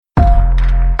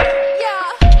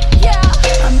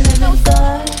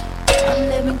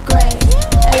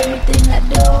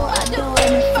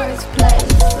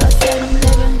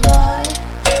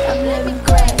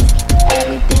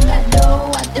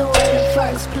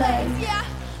place.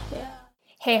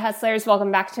 Hey hustlers,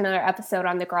 welcome back to another episode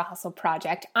on the Girl Hustle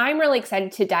Project. I'm really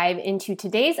excited to dive into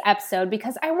today's episode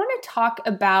because I want to talk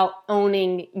about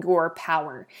owning your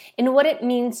power and what it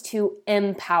means to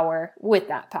empower with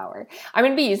that power. I'm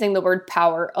going to be using the word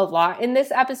power a lot in this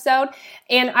episode,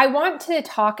 and I want to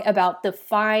talk about the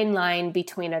fine line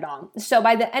between it all. So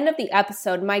by the end of the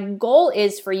episode, my goal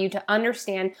is for you to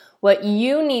understand what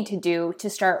you need to do to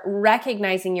start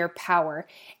recognizing your power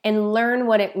and learn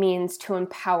what it means to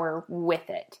empower with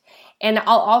it. And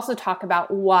I'll also talk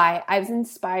about why I was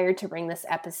inspired to bring this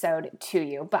episode to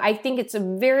you. But I think it's a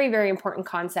very, very important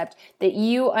concept that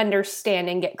you understand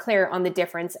and get clear on the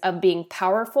difference of being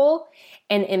powerful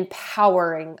and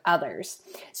empowering others.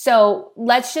 So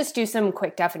let's just do some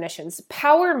quick definitions.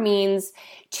 Power means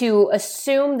to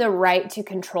assume the right to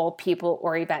control people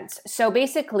or events. So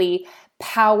basically,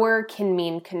 power can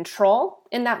mean control,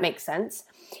 and that makes sense.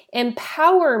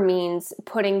 Empower means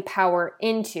putting power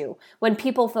into. When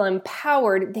people feel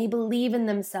empowered, they believe in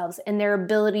themselves and their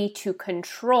ability to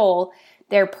control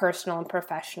their personal and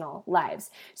professional lives.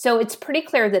 So it's pretty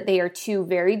clear that they are two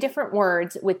very different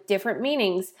words with different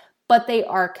meanings, but they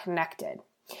are connected.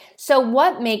 So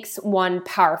what makes one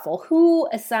powerful? Who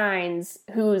assigns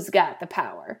who's got the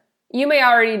power? You may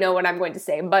already know what I'm going to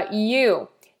say, but you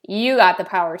got the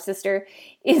power, sister.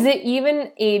 Is it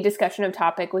even a discussion of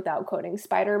topic without quoting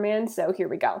Spider-Man? So here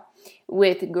we go.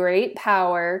 With great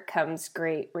power comes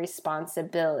great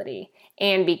responsibility.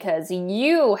 And because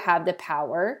you have the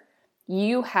power,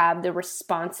 you have the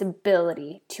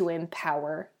responsibility to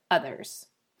empower others.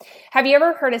 Have you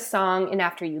ever heard a song and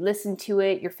after you listen to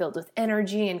it, you're filled with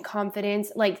energy and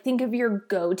confidence? Like, think of your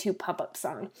go-to pump-up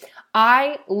song.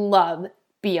 I love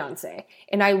Beyonce,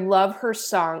 and I love her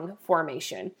song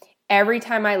Formation. Every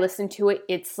time I listen to it,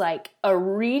 it's like a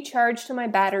recharge to my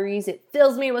batteries. It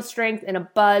fills me with strength and a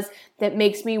buzz that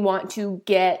makes me want to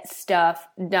get stuff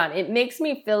done. It makes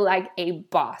me feel like a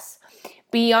boss.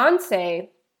 Beyonce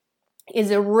is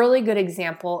a really good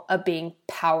example of being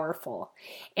powerful.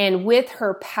 And with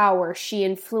her power, she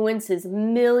influences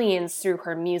millions through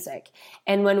her music.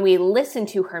 And when we listen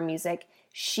to her music,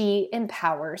 she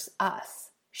empowers us.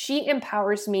 She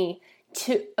empowers me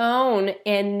to own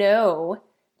and know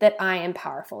that I am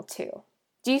powerful too.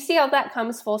 Do you see how that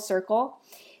comes full circle?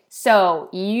 So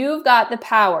you've got the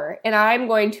power, and I'm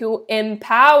going to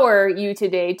empower you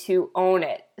today to own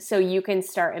it so you can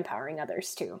start empowering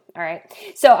others too. All right.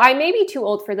 So I may be too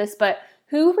old for this, but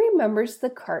who remembers the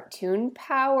cartoon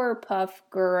Powerpuff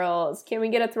Girls? Can we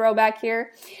get a throwback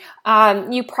here?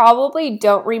 You probably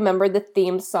don't remember the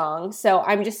theme song, so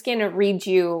I'm just going to read it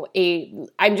to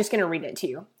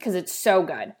you because it's so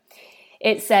good.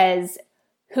 It says,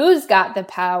 "Who's got the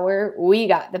power? We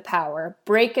got the power.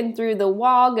 Breaking through the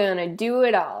wall, gonna do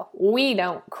it all. We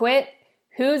don't quit.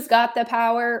 Who's got the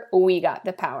power? We got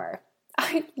the power."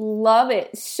 I love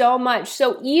it so much.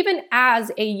 So even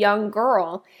as a young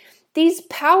girl, these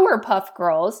Powerpuff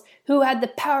Girls who had the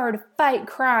power to fight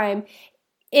crime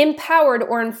empowered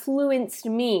or influenced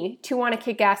me to want to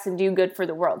kick ass and do good for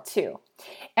the world too.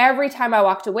 Every time I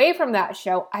walked away from that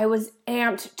show, I was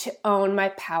amped to own my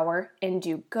power and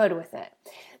do good with it.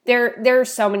 There are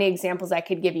so many examples I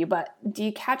could give you, but do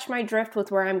you catch my drift with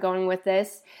where I'm going with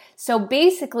this? So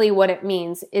basically what it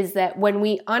means is that when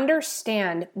we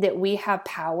understand that we have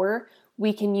power,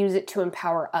 we can use it to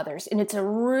empower others. And it's a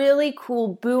really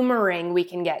cool boomerang we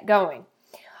can get going.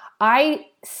 I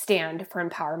stand for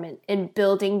empowerment and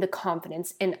building the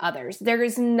confidence in others. There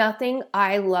is nothing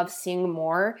I love seeing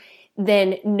more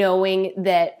than knowing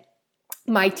that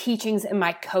my teachings and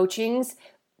my coachings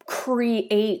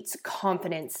creates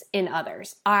confidence in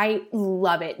others. I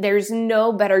love it. There's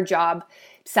no better job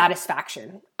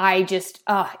satisfaction.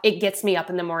 It gets me up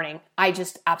in the morning. I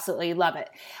just absolutely love it.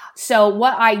 So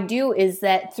what I do is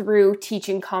that through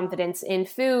teaching confidence in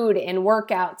food and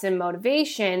workouts and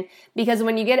motivation, because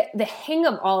when you get the hang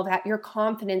of all of that, your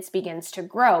confidence begins to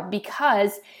grow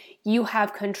because you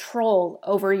have control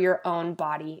over your own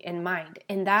body and mind,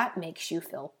 and that makes you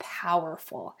feel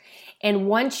powerful. And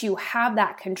once you have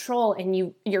that control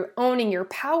and you're owning your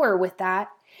power with that,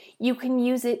 you can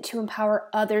use it to empower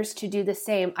others to do the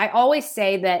same. I always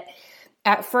say that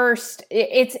at first,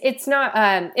 it's not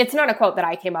a quote that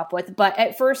I came up with, but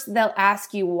at first they'll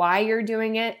ask you why you're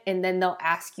doing it, and then they'll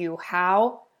ask you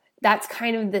how. That's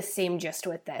kind of the same gist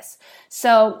with this.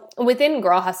 So within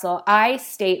Girl Hustle, I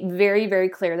state very, very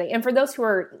clearly, and for those who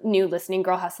are new listening,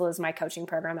 Girl Hustle is my coaching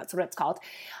program. That's what it's called.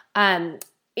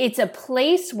 It's a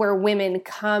place where women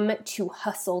come to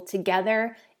hustle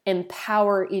together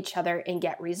empower each other, and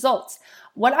get results.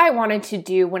 What I wanted to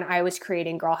do when I was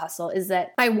creating Girl Hustle is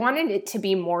that I wanted it to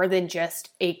be more than just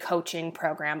a coaching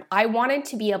program. I wanted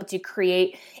to be able to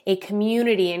create a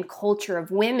community and culture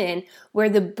of women where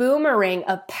the boomerang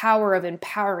of power of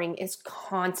empowering is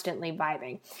constantly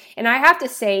vibing. And I have to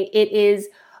say, it is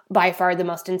by far the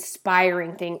most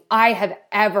inspiring thing I have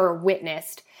ever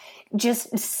witnessed.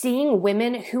 Just seeing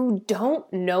women who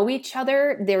don't know each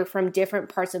other, they're from different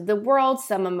parts of the world,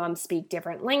 some of them speak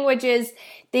different languages,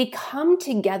 they come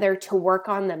together to work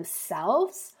on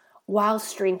themselves while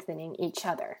strengthening each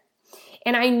other.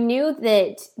 And I knew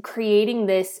that creating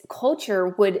this culture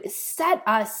would set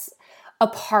us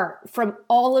apart from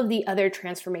all of the other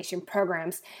transformation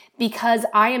programs because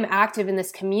I am active in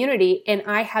this community and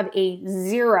I have a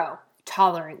zero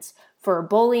tolerance for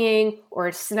bullying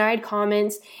or snide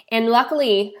comments. And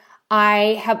luckily,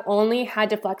 I have only had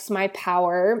to flex my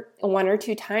power 1 or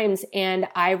 2 times, and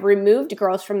I removed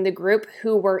girls from the group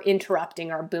who were interrupting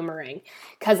our boomerang.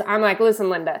 Because I'm like, listen,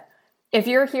 Linda, if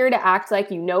you're here to act like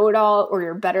you know it all or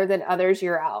you're better than others,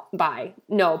 you're out. Bye.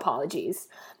 No apologies.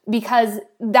 Because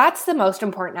that's the most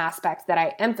important aspect that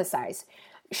I emphasize.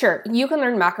 Sure, you can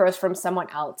learn macros from someone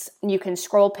else. You can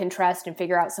scroll Pinterest and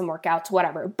figure out some workouts,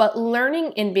 whatever. But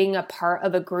learning and being a part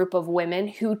of a group of women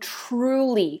who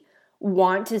truly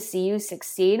want to see you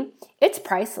succeed, it's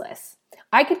priceless.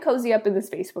 I could cozy up in this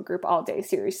Facebook group all day,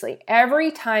 seriously.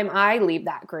 Every time I leave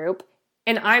that group,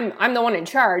 and I'm the one in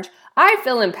charge, I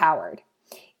feel empowered.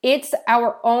 It's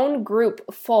our own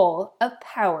group full of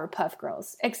Powerpuff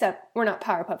Girls, except we're not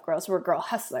Powerpuff Girls, we're Girl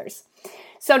Hustlers.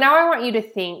 So now I want you to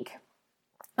think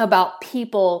about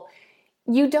people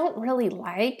you don't really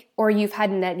like or you've had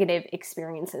negative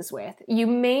experiences with. You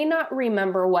may not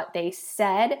remember what they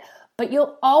said, but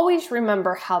you'll always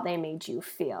remember how they made you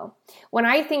feel. When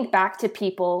I think back to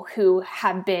people who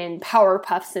have been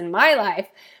Powerpuffs in my life,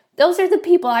 those are the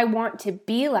people I want to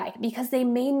be like because they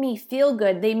made me feel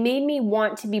good. They made me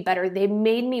want to be better. They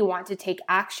made me want to take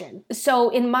action. So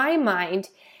in my mind,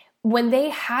 when they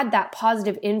had that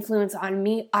positive influence on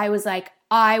me, I was like,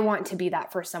 I want to be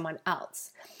that for someone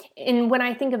else. And when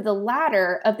I think of the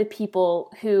latter of the people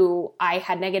who I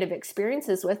had negative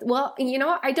experiences with, well,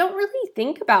 I don't really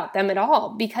think about them at all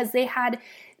because they had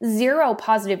zero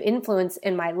positive influence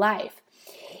in my life.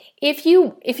 If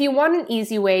you want an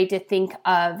easy way to think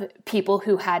of people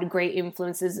who had great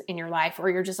influences in your life, or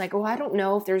you're just like, oh, I don't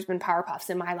know if there's been Powerpuffs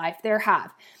in my life, there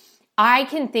have. I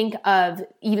can think of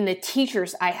even the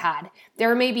teachers I had.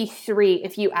 There may be 3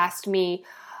 if you asked me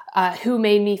who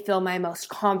made me feel my most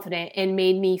confident and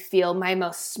made me feel my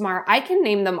most smart. I can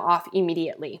name them off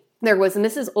immediately. There was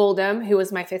Mrs. Oldham, who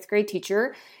was my 5th grade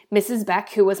teacher, Mrs. Beck,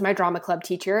 who was my drama club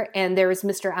teacher, and there was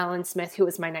Mr. Alan Smith, who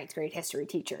was my 9th grade history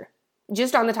teacher.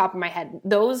 Just on the top of my head,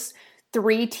 those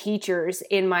 3 teachers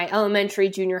in my elementary,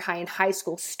 junior high, and high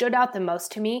school stood out the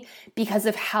most to me because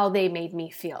of how they made me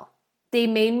feel. They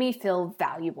made me feel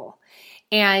valuable.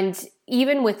 And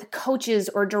even with coaches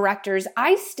or directors,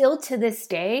 I still to this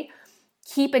day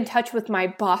keep in touch with my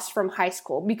boss from high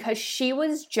school because she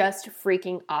was just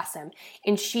freaking awesome.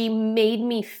 And she made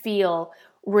me feel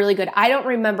really good. I don't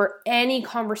remember any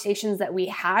conversations that we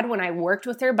had when I worked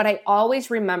with her, but I always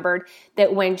remembered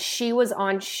that when she was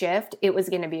on shift, it was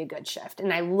going to be a good shift.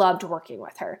 And I loved working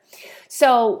with her.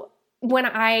 So when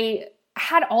I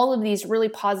had all of these really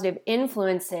positive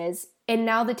influences, and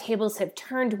now the tables have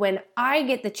turned when I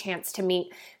get the chance to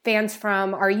meet fans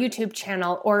from our YouTube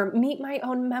channel or meet my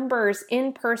own members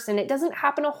in person. It doesn't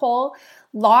happen a whole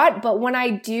lot, but when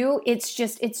I do, it's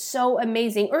so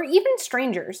amazing. Or even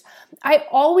strangers. I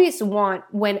always want,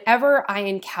 whenever I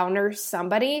encounter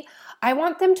somebody, I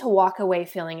want them to walk away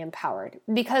feeling empowered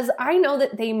because I know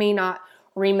that they may not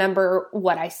remember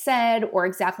what I said or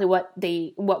exactly what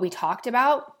we talked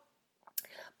about.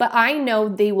 But I know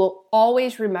they will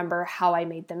always remember how I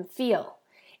made them feel.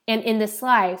 And in this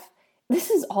life, this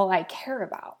is all I care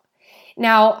about.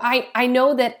 Now, I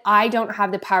know that I don't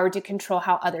have the power to control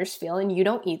how others feel, and you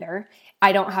don't either.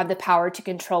 I don't have the power to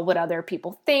control what other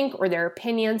people think or their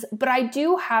opinions, but I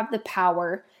do have the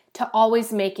power to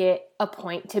always make it a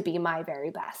point to be my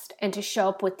very best and to show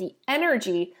up with the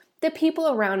energy that people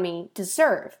around me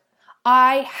deserve.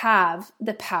 I have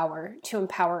the power to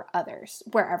empower others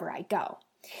wherever I go.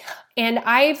 And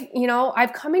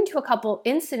I've come into a couple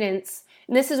incidents,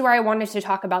 and this is where I wanted to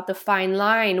talk about the fine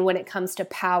line when it comes to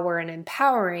power and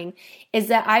empowering, is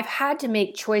that I've had to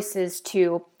make choices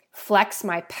to flex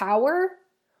my power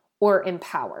or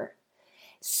empower.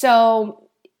 So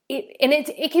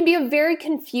it can be a very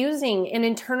confusing and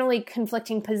internally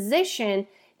conflicting position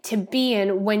to be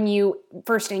in when you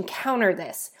first encounter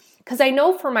this. Because I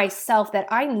know for myself that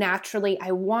I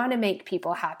want to make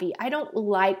people happy. I don't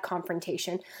like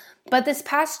confrontation. But this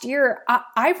past year,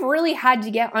 I've really had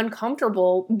to get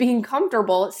uncomfortable being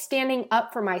comfortable, standing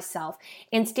up for myself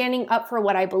and standing up for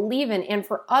what I believe in and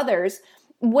for others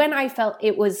when I felt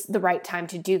it was the right time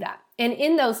to do that. And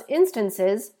in those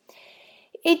instances,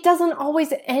 it doesn't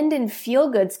always end in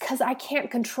feel-goods because I can't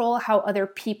control how other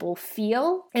people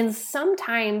feel. And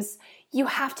sometimes you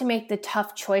have to make the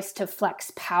tough choice to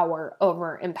flex power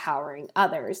over empowering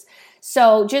others.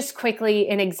 So just quickly,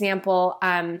 an example,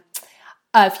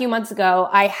 a few months ago,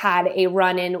 I had a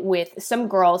run-in with some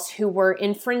girls who were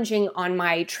infringing on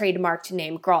my trademarked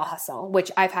name, Girl Hustle,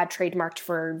 which I've had trademarked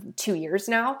for 2 years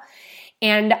now.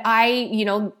 And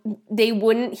they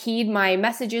wouldn't heed my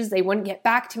messages. They wouldn't get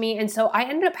back to me. And so I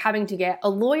ended up having to get a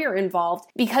lawyer involved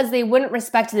because they wouldn't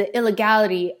respect the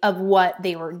illegality of what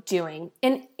they were doing.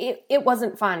 And it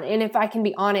wasn't fun. And if I can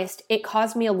be honest, it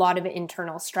caused me a lot of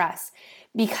internal stress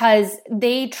because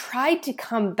they tried to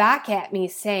come back at me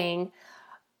saying,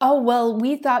 oh, well,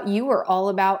 we thought you were all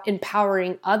about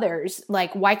empowering others.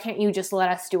 Like, why can't you just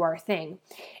let us do our thing?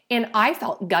 And I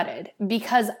felt gutted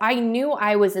because I knew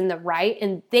I was in the right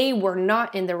and they were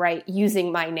not in the right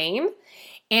using my name.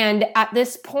 And at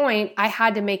this point, I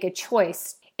had to make a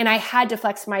choice and I had to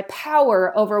flex my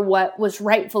power over what was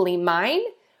rightfully mine,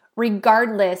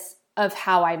 regardless of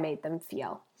how I made them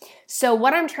feel. So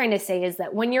what I'm trying to say is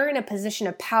that when you're in a position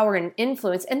of power and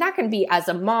influence, and that can be as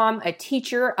a mom, a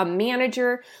teacher, a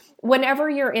manager, whenever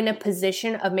you're in a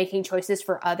position of making choices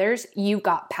for others, you've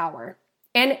got power.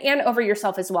 And over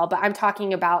yourself as well, but I'm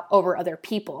talking about over other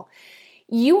people.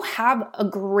 You have a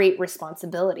great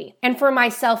responsibility. And for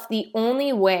myself, the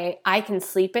only way I can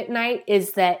sleep at night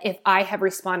is that if I have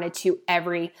responded to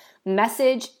every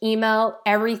message, email,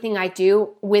 everything I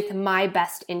do with my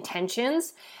best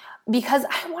intentions, because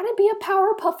I want to be a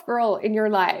Powerpuff Girl in your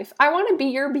life. I want to be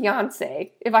your Beyonce,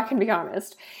 if I can be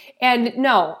honest. And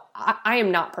no, I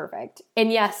am not perfect.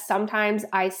 And yes, sometimes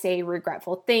I say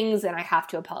regretful things and I have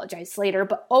to apologize later.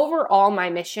 But overall,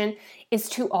 my mission is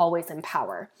to always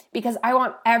empower because I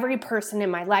want every person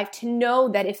in my life to know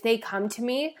that if they come to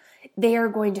me, they are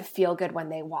going to feel good when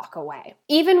they walk away.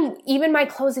 Even my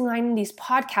closing line in these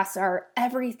podcasts are,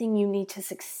 everything you need to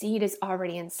succeed is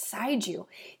already inside you.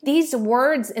 These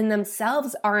words in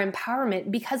themselves are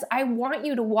empowerment because I want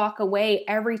you to walk away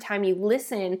every time you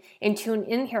listen and tune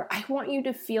in here. I want you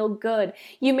to feel good.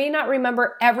 You may not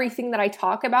remember everything that I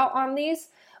talk about on these,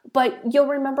 but you'll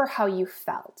remember how you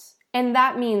felt. And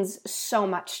that means so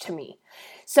much to me.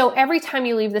 So every time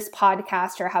you leave this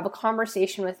podcast or have a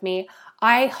conversation with me,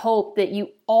 I hope that you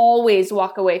always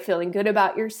walk away feeling good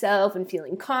about yourself and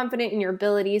feeling confident in your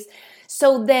abilities.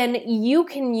 So then you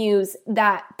can use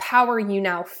that power you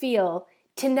now feel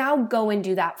to now go and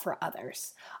do that for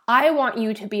others. I want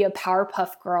you to be a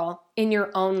Powerpuff Girl in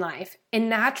your own life. And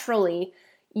naturally,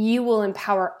 you will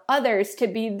empower others to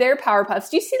be their Powerpuffs.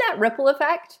 Do you see that ripple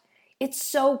effect? It's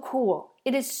so cool.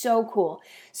 It is so cool.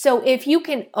 So if you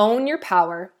can own your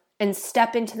power and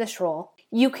step into this role,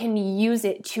 you can use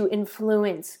it to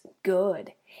influence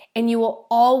good. And you will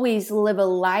always live a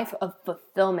life of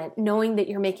fulfillment, knowing that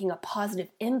you're making a positive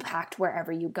impact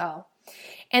wherever you go.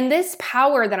 And this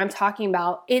power that I'm talking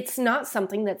about, it's not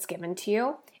something that's given to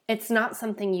you. It's not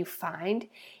something you find.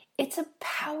 It's a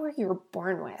power you're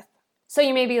born with. So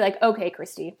you may be like, okay,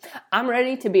 Christy, I'm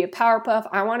ready to be a Powerpuff.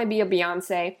 I want to be a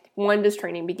Beyonce. When does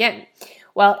training begin?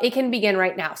 Well, it can begin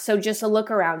right now. So just a look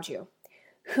around you.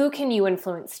 Who can you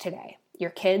influence today? Your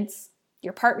kids,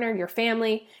 your partner, your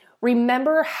family.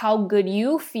 Remember how good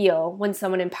you feel when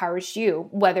someone empowers you,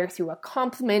 whether through a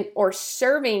compliment or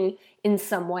serving in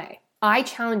some way. I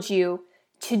challenge you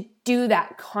to do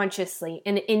that consciously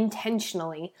and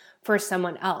intentionally for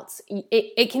someone else.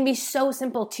 It can be so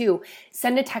simple too.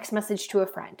 Send a text message to a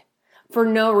friend for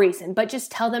no reason, but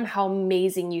just tell them how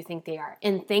amazing you think they are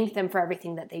and thank them for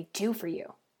everything that they do for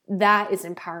you. That is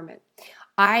empowerment.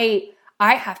 I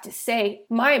have to say,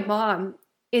 my mom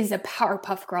is a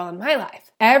Powerpuff Girl in my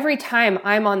life. Every time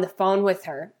I'm on the phone with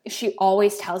her, she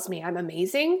always tells me I'm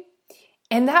amazing.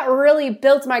 And that really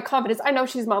builds my confidence. I know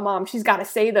she's my mom. She's got to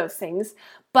say those things.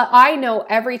 But I know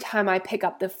every time I pick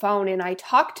up the phone and I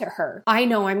talk to her, I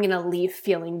know I'm going to leave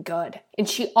feeling good. And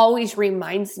she always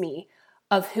reminds me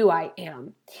of who I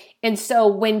am. And so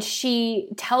when she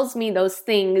tells me those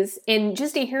things and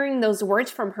just hearing those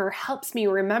words from her helps me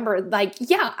remember, like,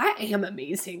 yeah, I am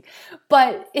amazing.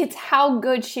 But it's how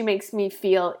good she makes me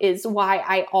feel is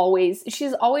why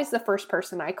she's always the first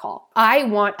person I call. I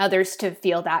want others to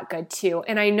feel that good too.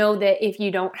 And I know that if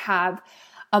you don't have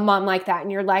a mom like that in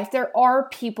your life, there are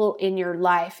people in your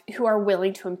life who are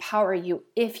willing to empower you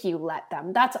if you let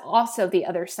them. That's also the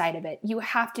other side of it. You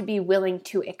have to be willing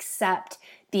to accept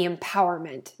the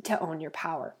empowerment to own your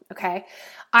power, okay?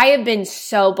 I have been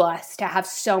so blessed to have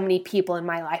so many people in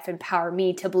my life empower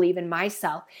me to believe in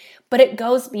myself, but it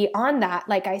goes beyond that.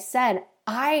 Like I said,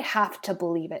 I have to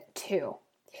believe it too.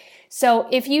 So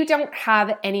if you don't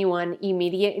have anyone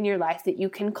immediate in your life that you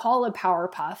can call a power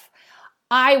puff,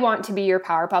 I want to be your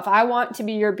power puff. I want to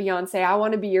be your Beyonce. I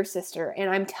want to be your sister. And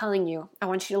I'm telling you, I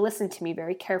want you to listen to me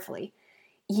very carefully.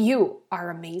 You are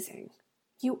amazing.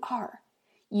 You are.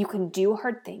 You can do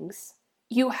hard things.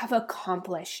 You have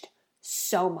accomplished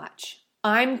so much.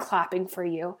 I'm clapping for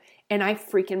you, and I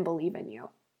freaking believe in you.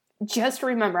 Just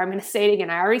remember, I'm going to say it again.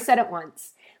 I already said it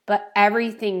once, but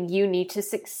everything you need to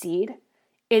succeed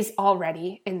is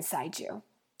already inside you.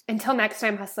 Until next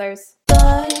time, hustlers.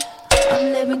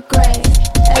 I'm living great.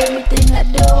 Everything I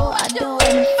do